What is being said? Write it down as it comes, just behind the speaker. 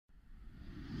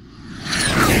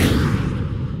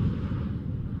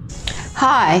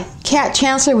Hi, Kat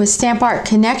Chancellor with Stamp Art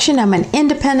Connection. I'm an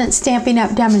independent Stampin'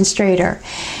 Up! Demonstrator.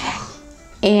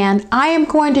 And I am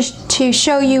going to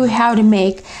show you how to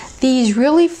make these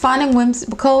really fun and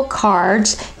whimsical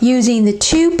cards using the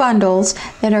two bundles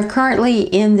that are currently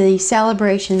in the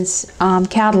Celebrations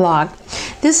catalog.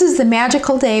 This is the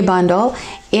Magical Day bundle.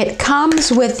 It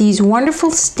comes with these wonderful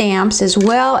stamps as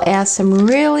well as some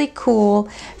really cool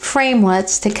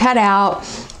framelits to cut out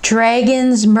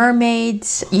dragons,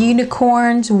 mermaids,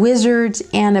 unicorns, wizards,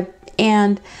 and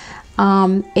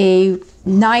a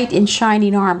knight in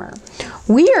shining armor.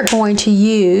 We are going to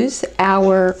use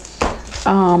our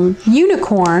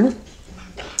unicorn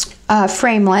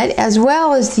framelit as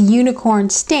well as the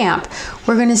unicorn stamp.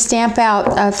 We're going to stamp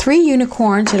out 3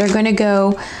 unicorns that are going to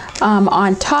go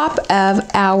on top of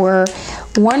our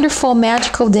wonderful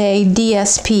Magical Day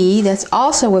DSP that's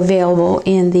also available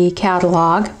in the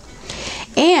catalog.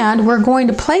 And we're going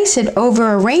to place it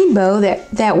over a rainbow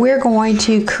that we're going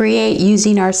to create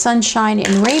using our Sunshine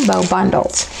and Rainbow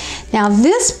bundles. Now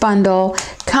this bundle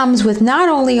comes with not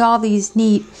only all these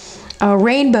neat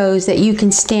rainbows that you can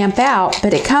stamp out,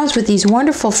 but it comes with these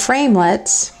wonderful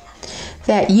framelits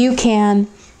that you can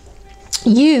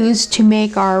use to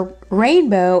make our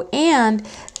rainbow and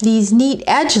these neat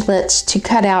edgelets to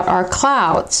cut out our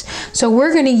clouds. So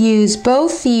we're going to use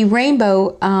both the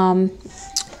rainbow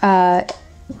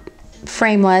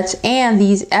framelits and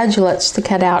these edgelets to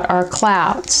cut out our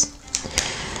clouds.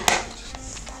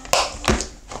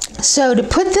 So to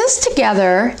put this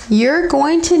together, you're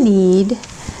going to need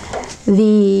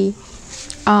the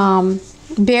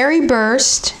Berry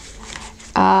Burst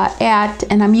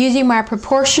and I'm using my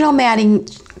proportional matting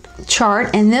chart,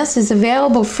 and this is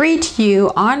available free to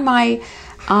you on my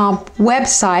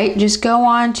website. Just go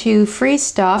on to free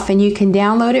stuff and you can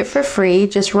download it for free.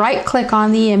 Just right click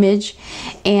on the image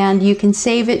and you can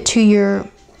save it to your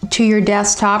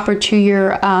desktop or to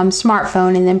your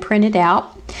smartphone and then print it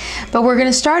out. But we're going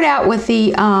to start out with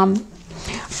the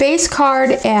base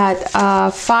card at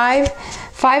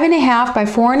 5.5 by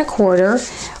 4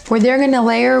 1/4. Where they're going to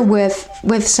layer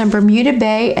with some Bermuda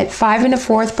Bay at 5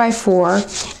 1/4 by 4,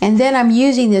 and then I'm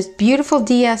using this beautiful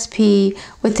DSP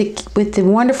with the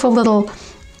wonderful little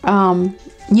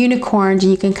unicorns.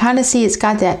 You can kind of see it's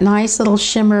got that nice little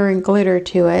shimmer and glitter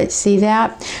to it. See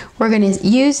that? We're going to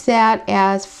use that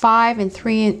as 5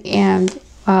 3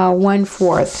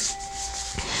 1/4.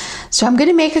 So I'm going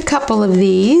to make a couple of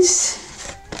these,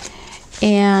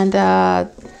 and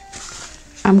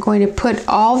I'm going to put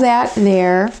all that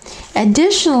there.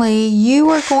 Additionally,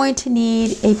 you are going to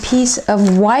need a piece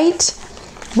of white,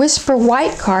 Whisper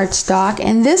White cardstock,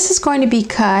 and this is going to be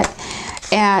cut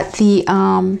at the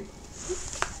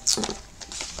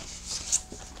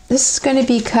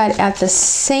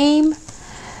same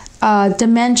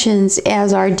dimensions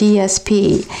as our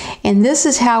DSP, and this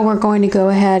is how we're going to go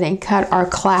ahead and cut our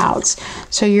clouds.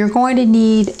 So you're going to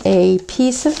need a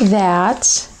piece of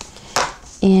that.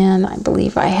 And I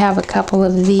believe I have a couple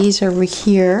of these over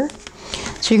here.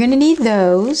 So you're going to need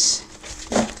those.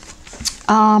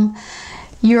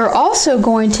 You're also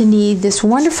going to need this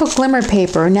wonderful glimmer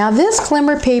paper. Now this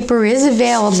glimmer paper is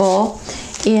available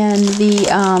in the,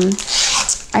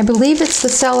 I believe it's the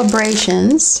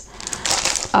Celebrations,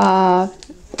 or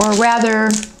rather,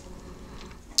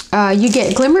 you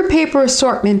get Glimmer Paper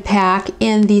Assortment Pack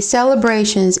in the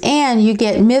Celebrations, and you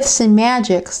get Myths and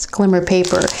Magics Glimmer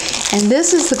Paper. And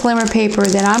this is the glimmer paper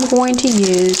that I'm going to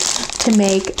use to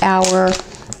make our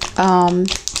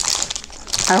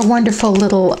wonderful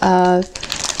little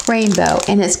rainbow.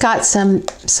 And it's got some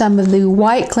of the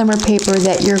white glimmer paper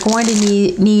that you're going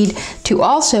to need to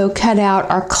also cut out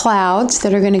our clouds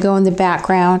that are going to go in the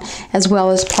background as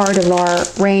well as part of our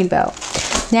rainbow.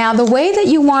 Now the way that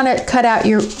you want to cut out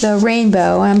the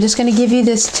rainbow, I'm just going to give you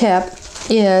this tip,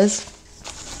 is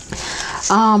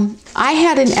I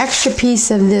had an extra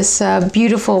piece of this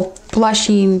beautiful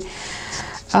blushing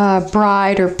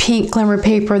bride or pink glimmer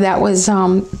paper that was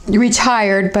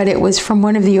retired, but it was from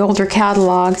one of the older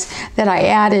catalogs that I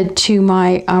added to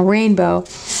my rainbow.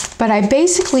 But I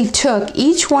basically took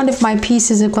each one of my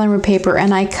pieces of glimmer paper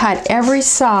and I cut every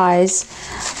size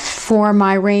for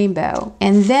my rainbow,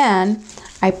 and then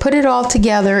I put it all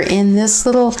together in this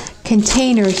little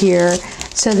container here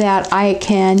so that I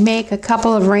can make a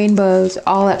couple of rainbows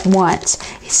all at once.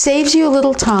 It saves you a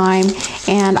little time,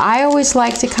 and I always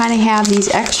like to kind of have these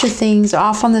extra things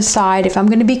off on the side. If I'm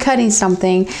going to be cutting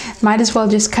something, might as well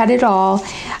just cut it all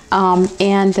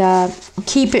and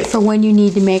keep it for when you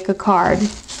need to make a card.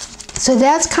 So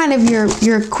that's kind of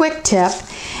your quick tip.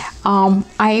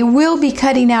 I will be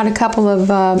cutting out a couple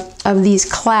of these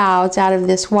clouds out of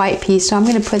this white piece, so I'm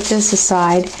going to put this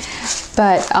aside.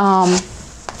 but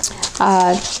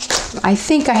I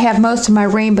think I have most of my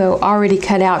rainbow already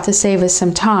cut out to save us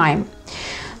some time.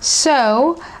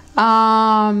 So,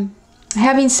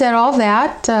 having said all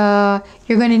that,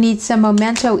 you're going to need some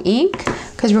Memento ink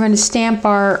because we're going to stamp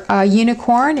our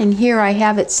unicorn, and here I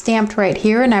have it stamped right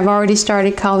here, and I've already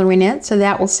started coloring it, so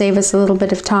that will save us a little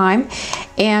bit of time.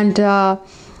 And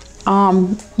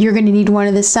you're going to need one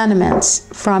of the sentiments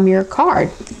from your card,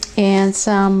 and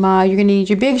some you're going to need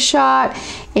your big shot,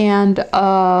 and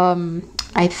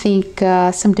I think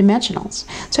some dimensionals.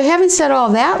 So having said all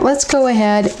that, let's go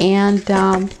ahead and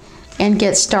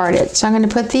get started. So I'm going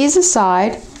to put these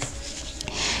aside,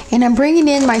 and I'm bringing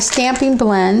in my stamping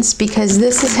blends because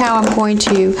this is how I'm going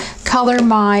to color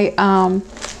my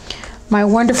my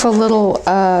wonderful little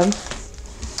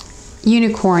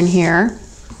unicorn here.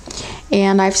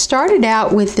 And I've started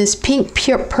out with this pink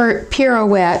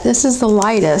pirouette. This is the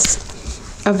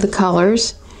lightest of the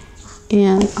colors.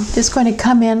 And I'm just going to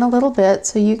come in a little bit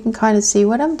so you can kind of see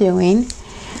what I'm doing.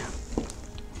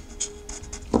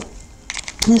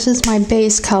 This is my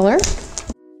base color.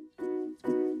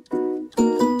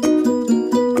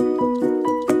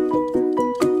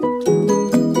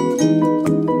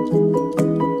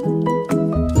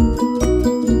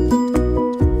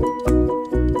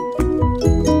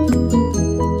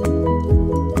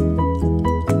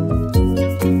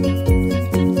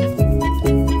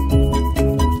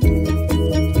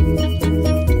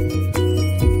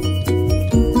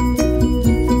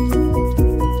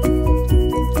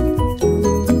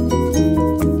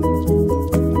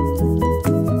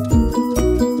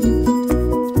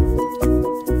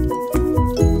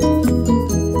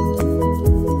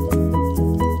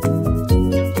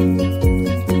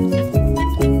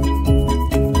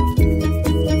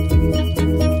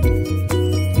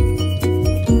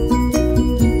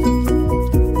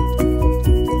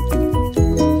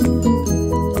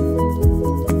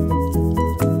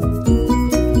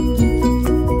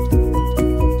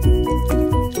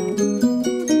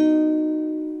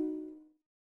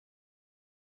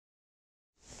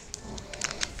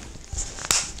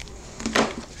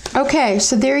 Okay,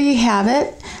 so there you have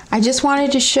it. I just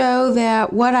wanted to show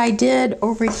that what I did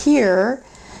over here,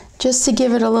 just to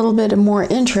give it a little bit of more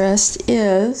interest,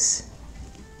 is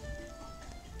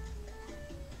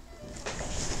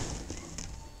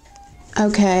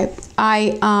okay,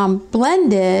 I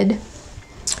blended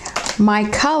my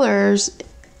colors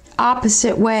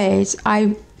opposite ways.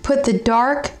 I put the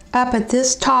dark up at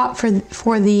this top for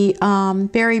the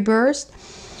berry burst,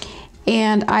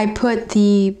 and I put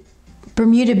the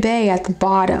Bermuda Bay at the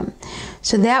bottom.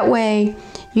 So that way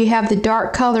you have the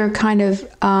dark color kind of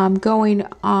going,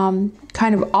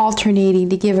 kind of alternating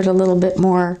to give it a little bit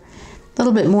more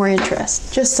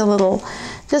interest. Just a little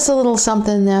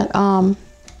something that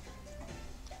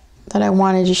that I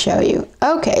wanted to show you.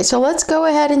 Okay, so let's go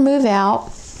ahead and move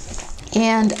out,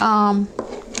 and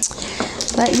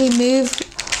let me move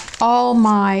all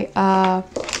my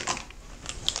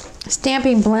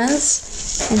stamping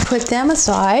blends and put them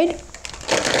aside,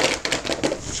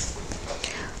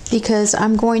 because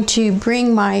I'm going to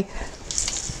bring my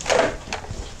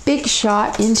big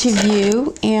shot into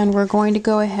view, and we're going to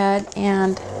go ahead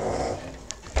and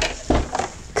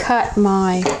cut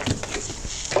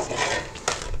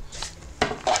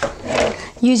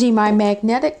using my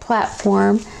magnetic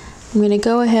platform. I'm going to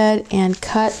go ahead and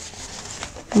cut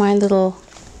my little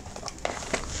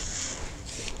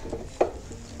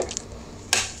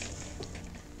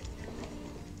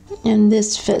and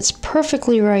this fits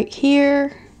perfectly right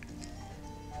here.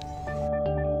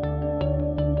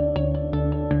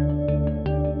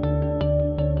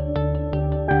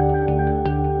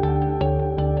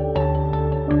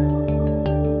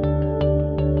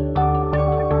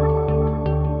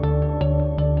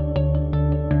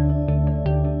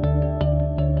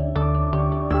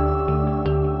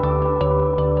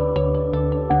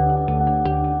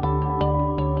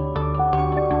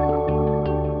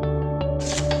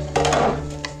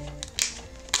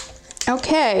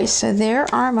 Okay, so there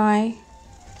are my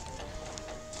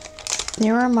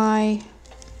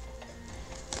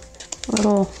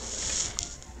little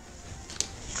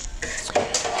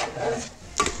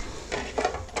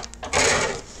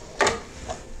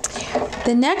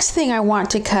the next thing I want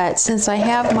to cut, since I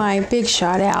have my big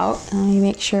shot out, let me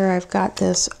make sure I've got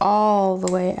this all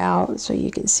the way out so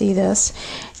you can see this,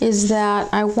 is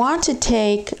that I want to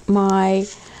take my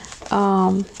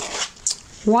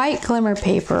white glimmer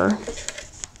paper,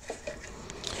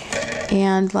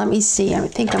 and let me see, I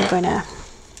think I'm going to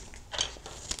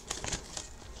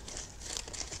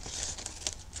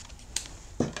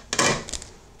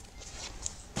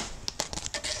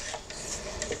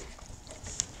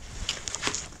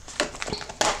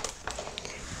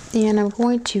and I'm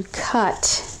going to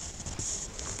cut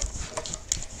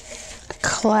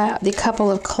a couple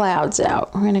of clouds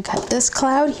out. I'm going to cut this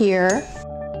cloud here.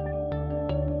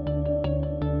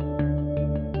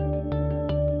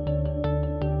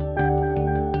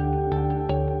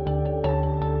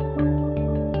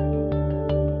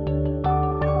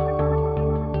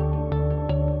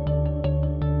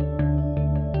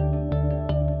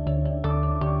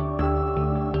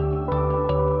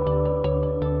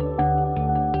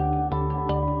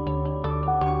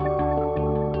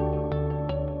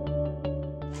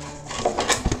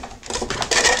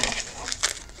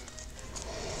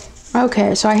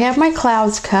 Okay, so I have my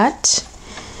clouds cut,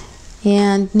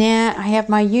 and now I have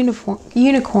my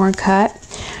unicorn cut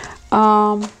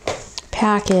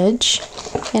package,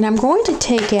 and I'm going to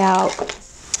take out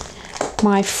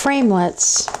my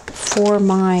framelits for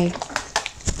my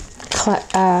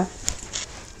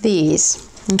these.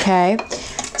 Okay,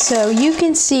 so you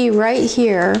can see right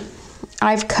here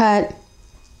I've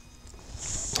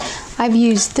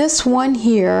used this one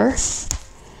here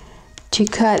to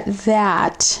cut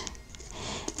that,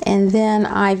 and then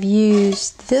I've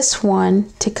used this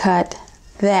one to cut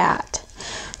that.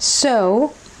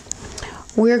 So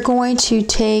we're going to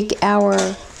take our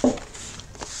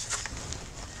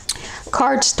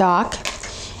cardstock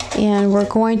and we're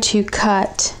going to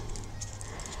cut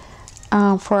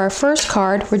for our first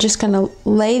card. We're just going to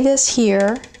lay this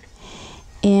here,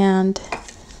 and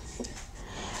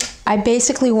I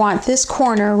basically want this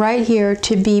corner right here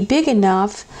to be big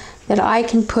enough that I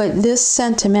can put this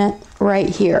sentiment right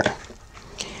here.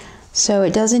 So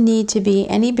it doesn't need to be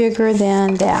any bigger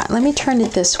than that. Let me turn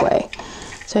it this way.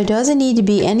 So it doesn't need to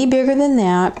be any bigger than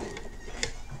that.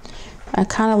 I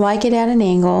kind of like it at an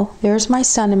angle. There's my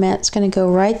sentiment. It's going to go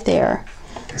right there.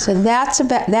 So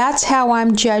that's how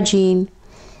I'm judging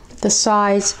the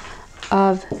size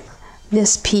of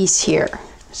this piece here.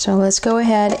 So let's go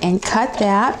ahead and cut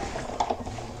that.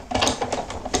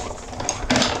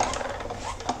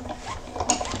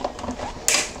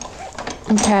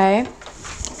 Okay,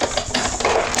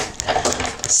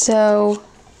 so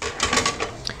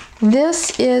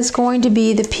this is going to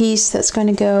be the piece that's going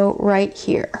to go right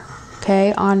here,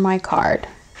 okay, on my card.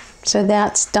 So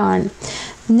that's done.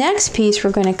 Next piece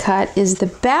we're going to cut is the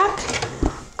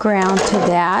background to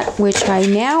that, which I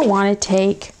now want to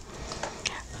take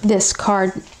this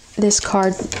card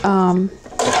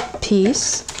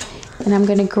piece, and I'm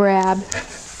going to grab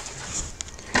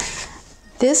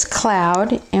this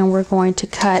cloud, and we're going to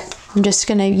cut. I'm just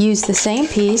going to use the same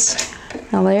piece.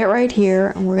 I'll lay it right here,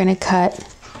 and we're going to cut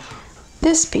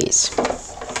this piece.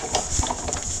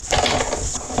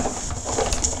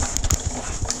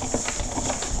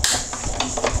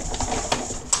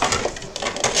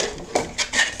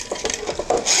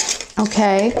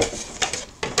 Okay,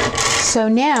 so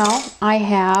now I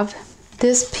have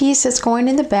this piece that's going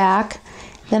in the back,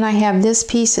 then I have this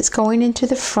piece that's going into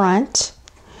the front,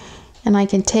 and I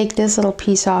can take this little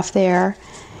piece off there,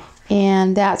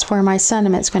 and that's where my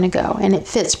sentiment's going to go, and it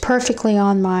fits perfectly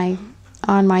on my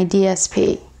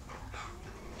DSP.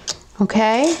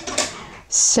 Okay,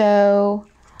 so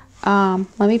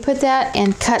let me put that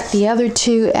and cut the other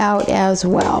two out as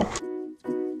well.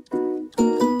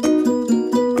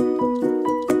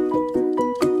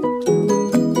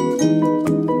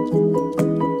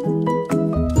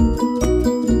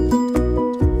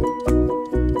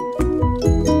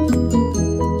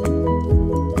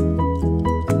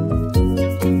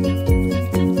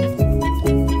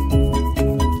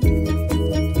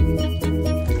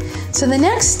 So the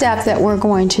next step that we're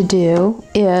going to do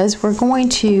is we're going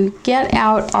to get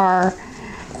out our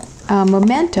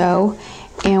memento,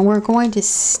 and we're going to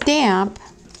stamp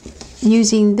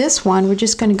using this one. We're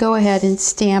just going to go ahead and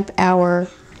stamp our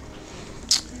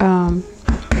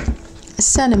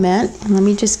sentiment. And let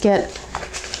me just get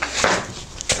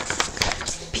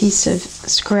a piece of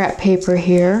scrap paper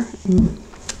here.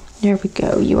 There we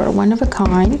go. You are one of a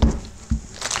kind.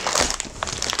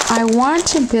 I want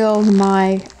to build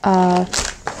my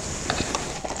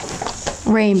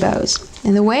rainbows,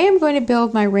 and the way I'm going to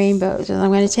build my rainbows is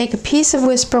I'm going to take a piece of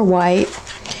Whisper White,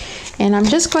 and I'm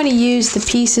just going to use the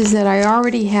pieces that I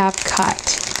already have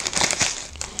cut.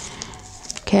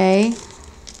 Okay,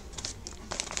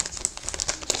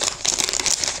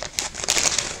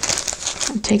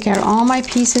 I'll take out all my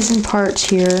pieces and parts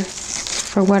here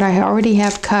for what I already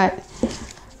have cut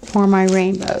for my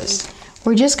rainbows.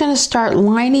 We're just going to start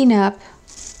lining up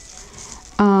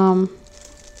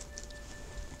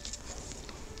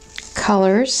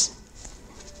colors,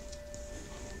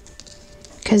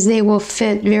 because they will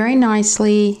fit very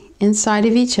nicely inside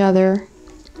of each other.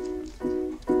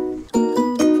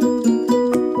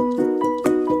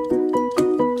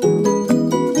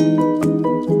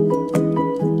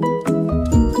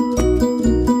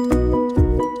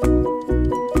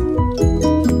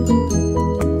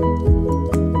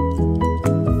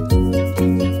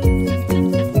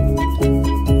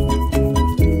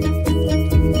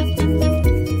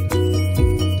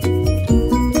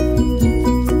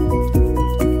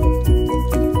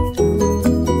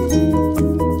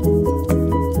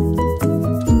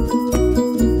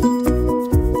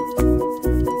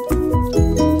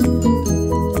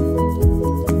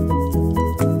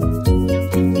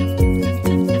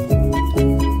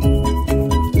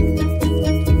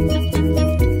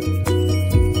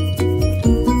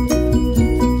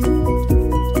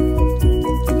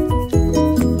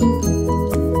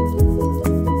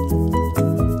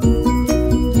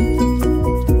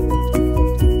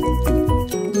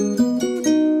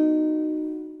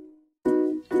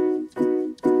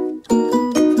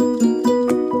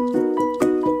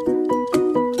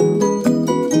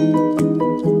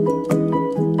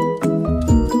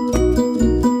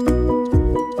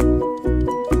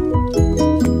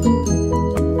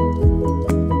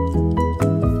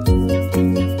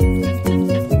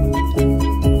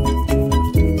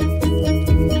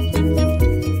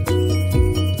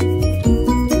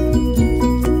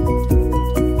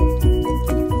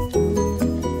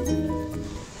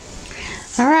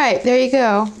 right, there you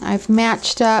go. I've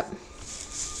matched up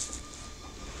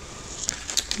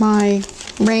my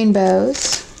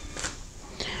rainbows.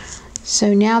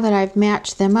 So now that I've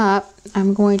matched them up,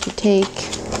 I'm going to take,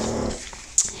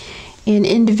 and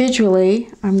individually,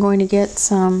 I'm going to get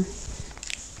some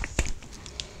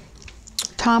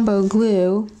Tombow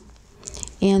glue.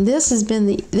 And this is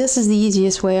the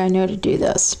easiest way I know to do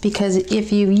this, because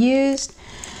if you've used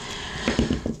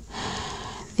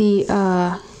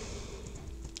the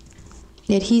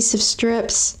adhesive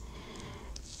strips,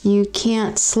 you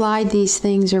can't slide these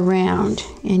things around,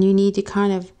 and you need to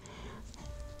kind of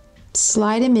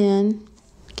slide them in,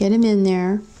 get them in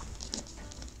there.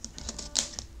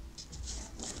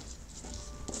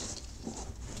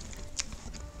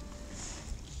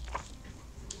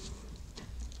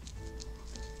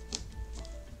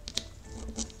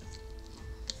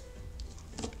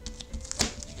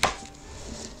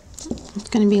 It's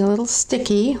going to be a little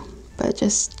sticky, but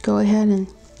just go ahead and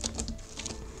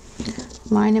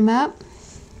line them up.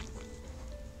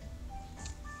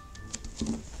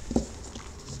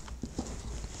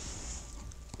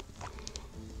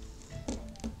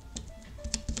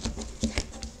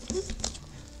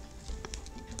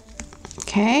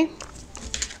 Okay,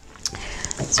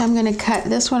 so I'm going to cut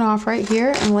this one off right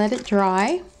here and let it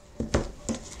dry.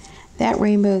 That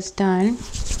rainbow's done.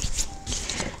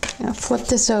 I'm going to flip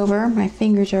this over. My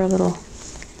fingers are a little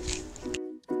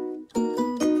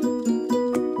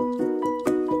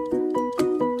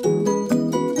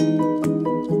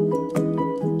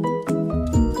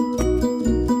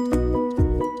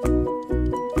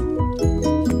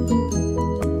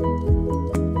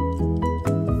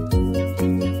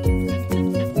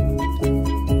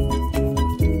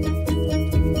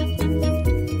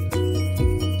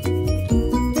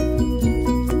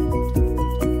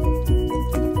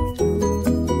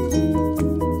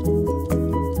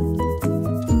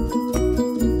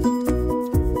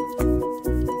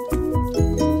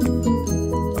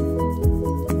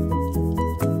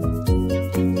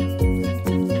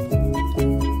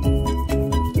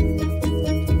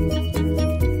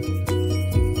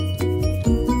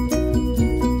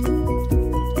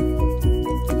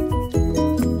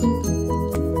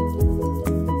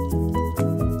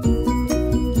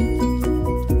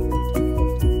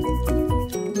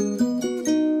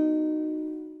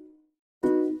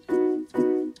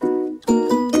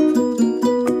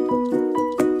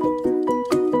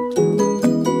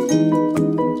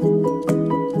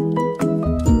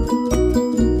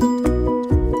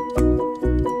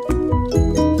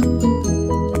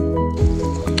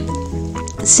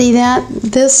see that?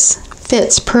 This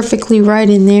fits perfectly right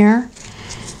in there.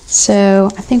 So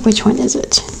I think, which one is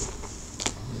it?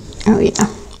 Oh yeah.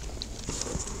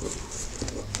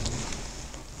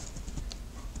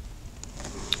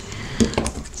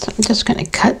 So I'm just going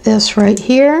to cut this right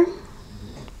here.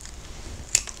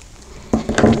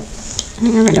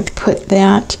 And we're going to put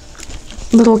that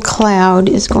little cloud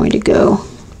is going to go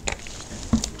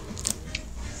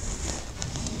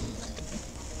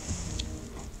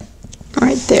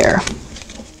right there.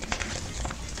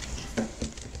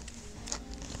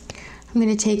 I'm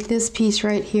going to take this piece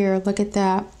right here. Look at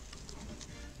that.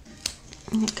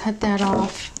 I'm going to cut that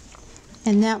off.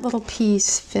 And that little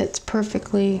piece fits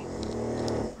perfectly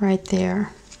right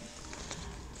there.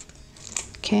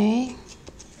 Okay.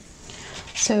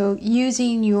 So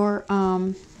using your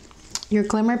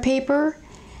glimmer paper,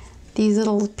 these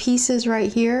little pieces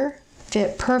right here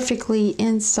fit perfectly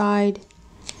inside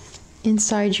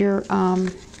your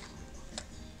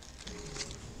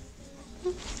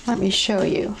let me show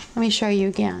you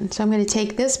again. So I'm going to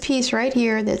take this piece right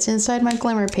here that's inside my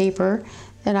glimmer paper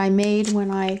that I made when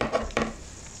I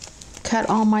cut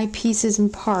all my pieces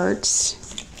and parts,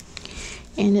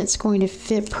 and it's going to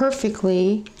fit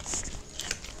perfectly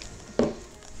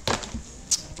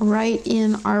right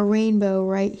in our rainbow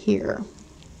right here.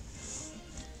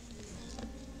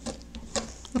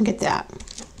 Look at that.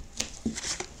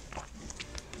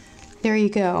 There you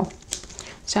go.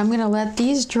 So I'm going to let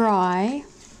these dry.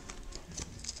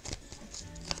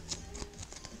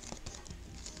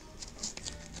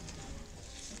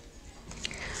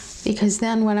 Because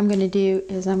then what I'm going to do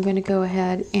is I'm going to go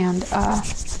ahead and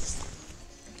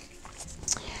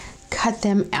cut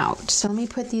them out. So let me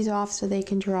put these off so they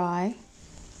can dry.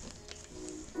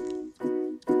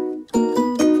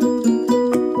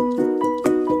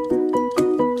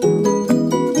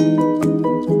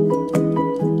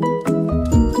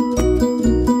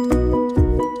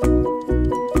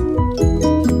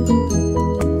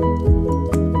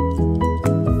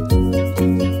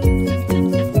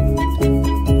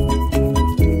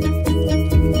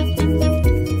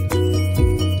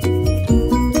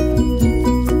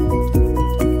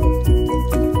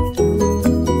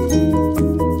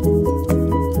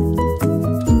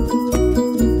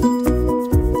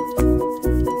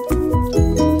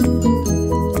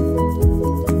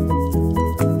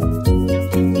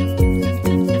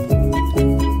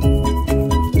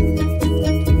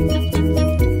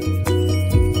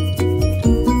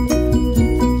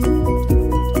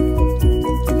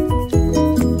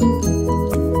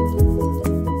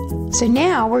 So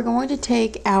now we're going to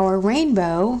take our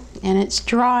rainbow, and it's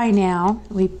dry now.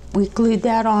 We glued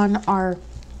that on our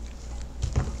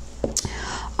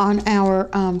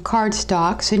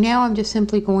cardstock. So now I'm just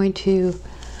simply going to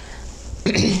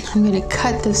I'm going to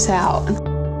cut this out.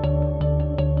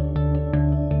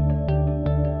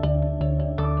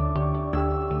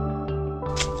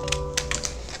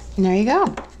 And there you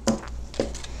go.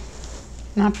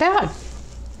 Not bad.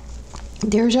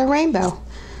 There's our rainbow.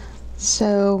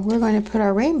 So we're going to put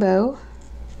our rainbow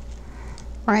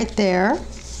right there.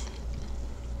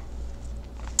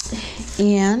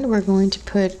 And we're going to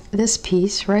put this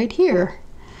piece right here.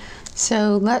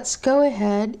 So let's go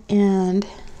ahead and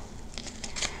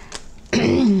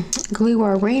glue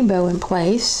our rainbow in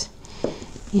place.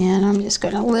 And I'm just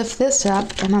going to lift this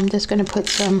up, and I'm just going to put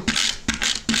some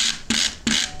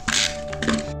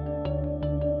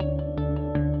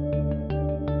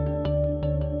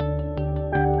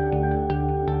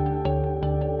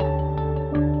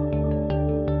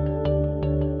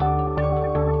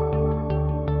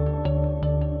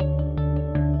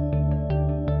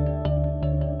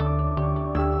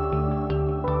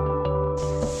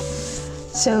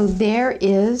So there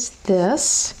is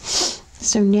this.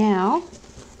 So now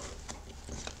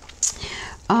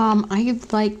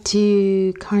I'd like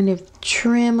to kind of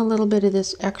trim a little bit of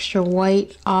this extra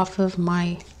white off of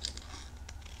my,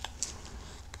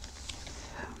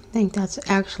 I think that's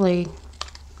actually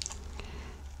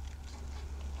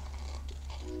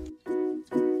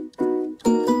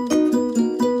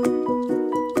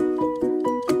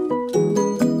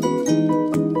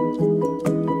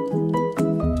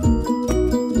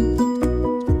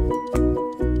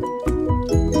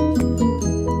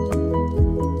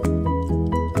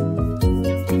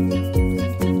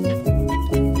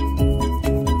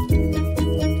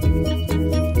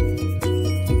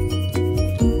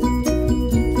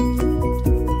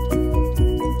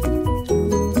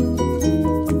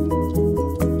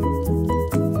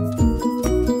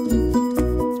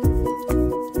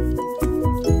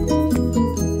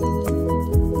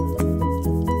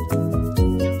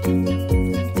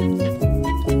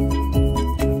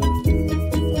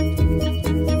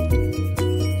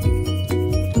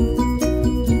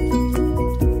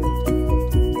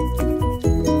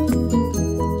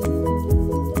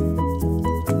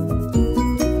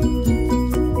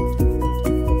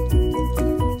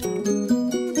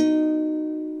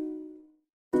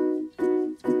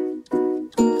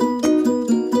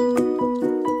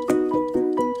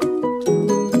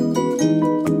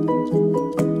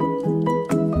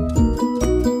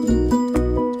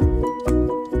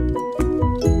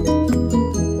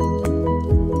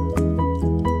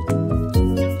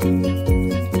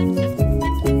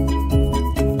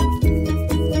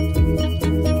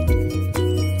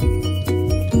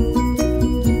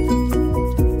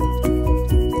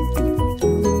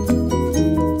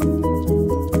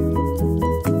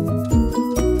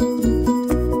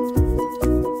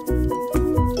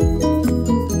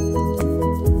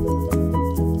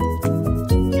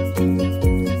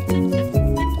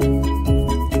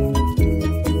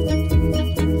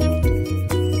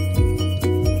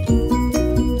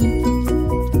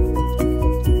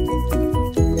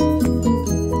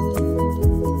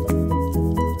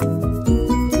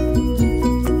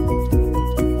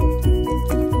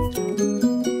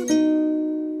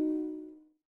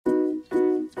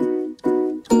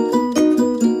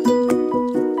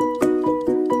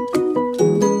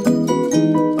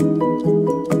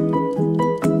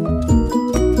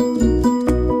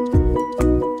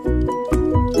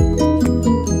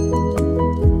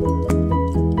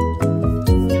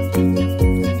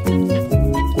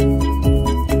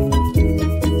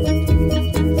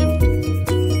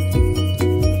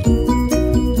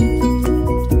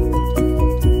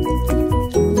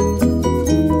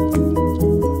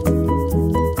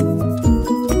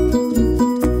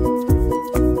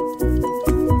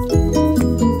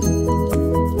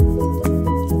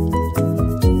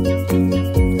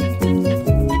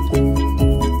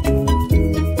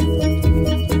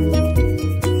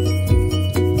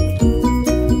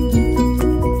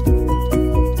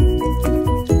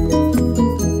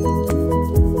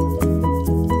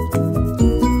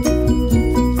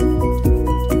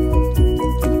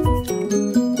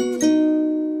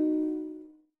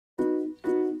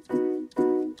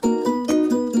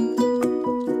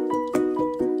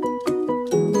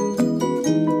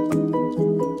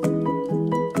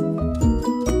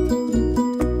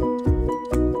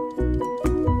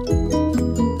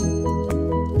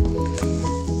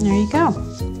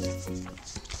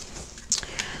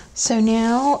So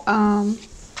now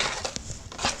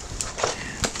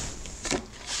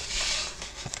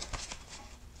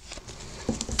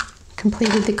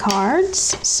completed the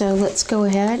cards, so let's go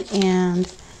ahead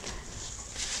and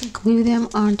glue them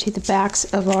onto the backs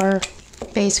of our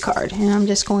base card. And I'm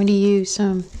just going to use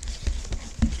some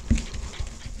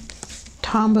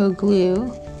Tombow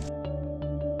glue.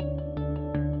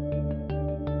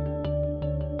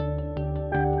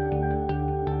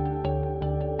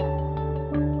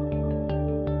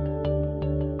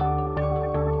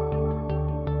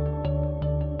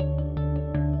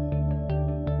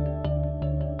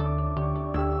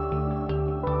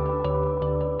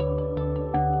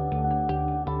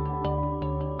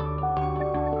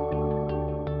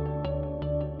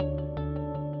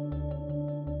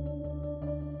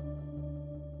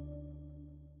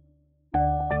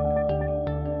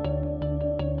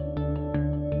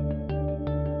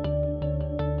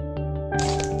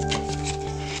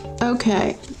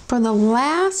 Okay, for the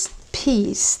last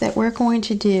piece that we're going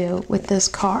to do with this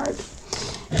card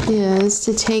is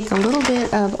to take a little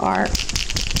bit of our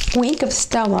Wink of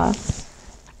Stella,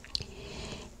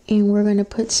 and we're going to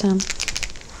put some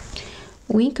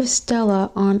Wink of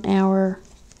Stella on our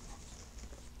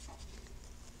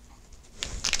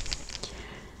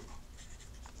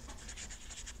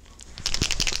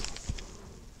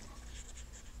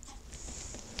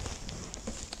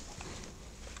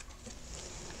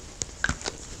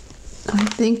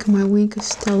my Wink of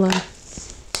Stella.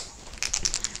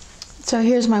 So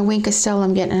here's my Wink of Stella.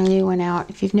 I'm getting a new one out.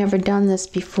 If you've never done this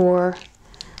before,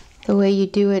 the way you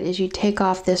do it is you take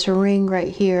off this ring right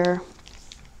here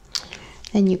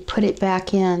and you put it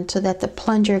back in so that the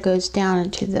plunger goes down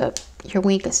into your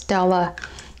Wink of Stella,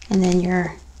 and then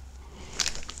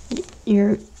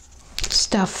your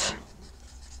stuff,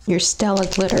 your Stella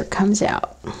glitter comes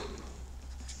out.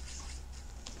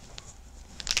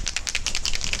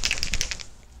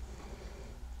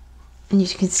 And you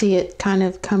can see it kind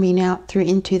of coming out through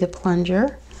into the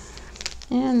plunger.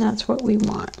 And that's what we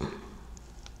want.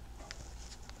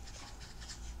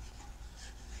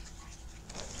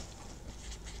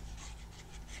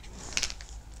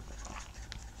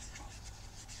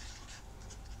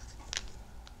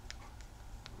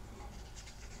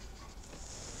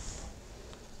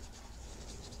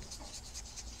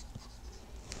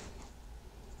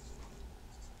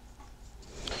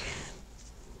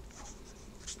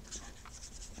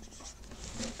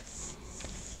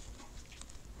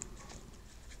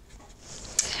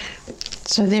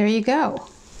 So there you go.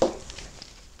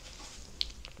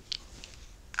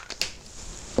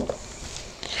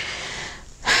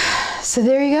 So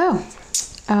there you go.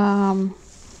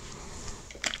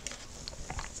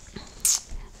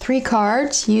 3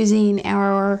 cards using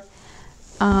our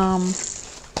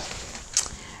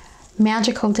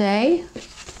Magical Day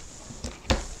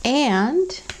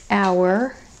and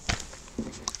our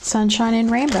Sunshine and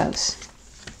Rainbows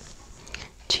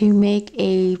to make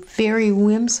a very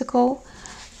whimsical,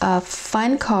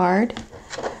 fun card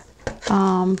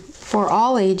for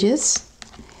all ages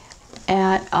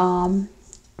at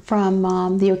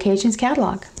from the Occasions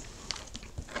catalog.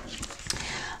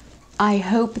 I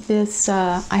hope you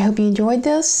enjoyed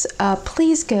this.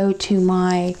 Please go to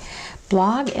my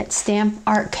blog at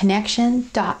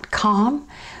stampartconnection.com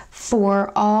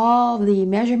for all the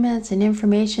measurements and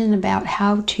information about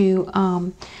how to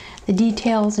the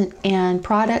details and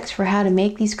products for how to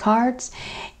make these cards.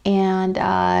 And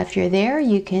if you're there,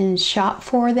 you can shop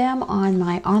for them on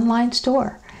my online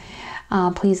store.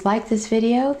 Please like this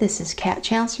video. This is Kat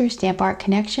Chancellor, Stamp Art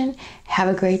Connection. Have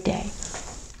a great day.